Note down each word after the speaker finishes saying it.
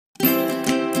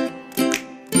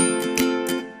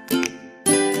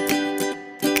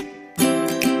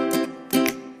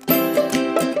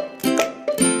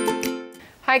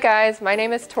Hi guys, my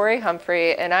name is Tori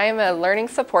Humphrey and I am a Learning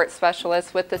Support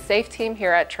Specialist with the SAFE team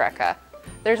here at Trecca.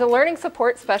 There's a Learning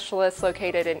Support Specialist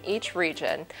located in each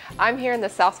region. I'm here in the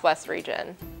Southwest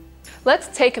region.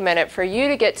 Let's take a minute for you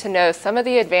to get to know some of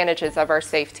the advantages of our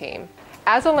SAFE team.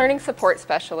 As a Learning Support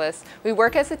Specialist, we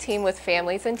work as a team with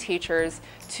families and teachers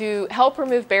to help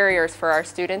remove barriers for our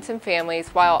students and families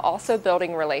while also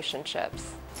building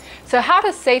relationships. So how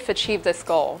does SAFE achieve this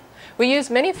goal? We use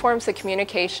many forms of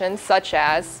communication, such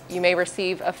as you may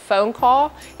receive a phone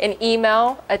call, an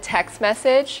email, a text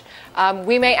message.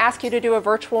 We may ask you to do a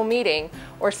virtual meeting,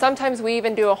 or sometimes we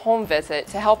even do a home visit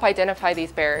to help identify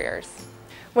these barriers.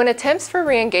 When attempts for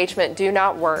re-engagement do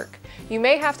not work, you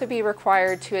may have to be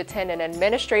required to attend an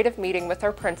administrative meeting with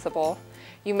our principal.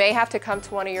 You may have to come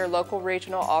to one of your local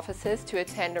regional offices to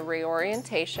attend a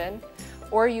reorientation,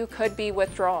 or you could be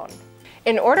withdrawn.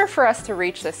 In order for us to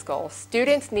reach this goal,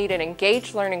 students need an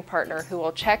engaged learning partner who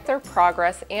will check their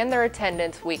progress and their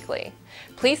attendance weekly.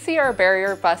 Please see our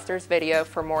Barrier Busters video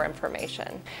for more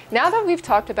information. Now that we've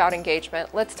talked about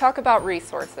engagement, let's talk about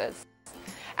resources.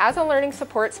 As a Learning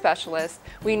Support Specialist,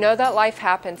 we know that life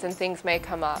happens and things may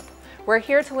come up. We're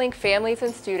here to link families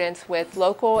and students with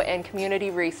local and community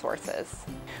resources.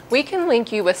 We can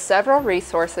link you with several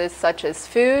resources such as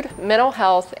food, mental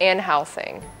health, and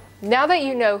housing. Now that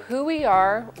you know who we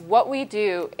are, what we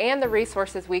do, and the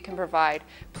resources we can provide,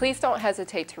 please don't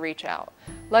hesitate to reach out.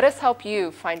 Let us help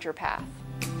you find your path.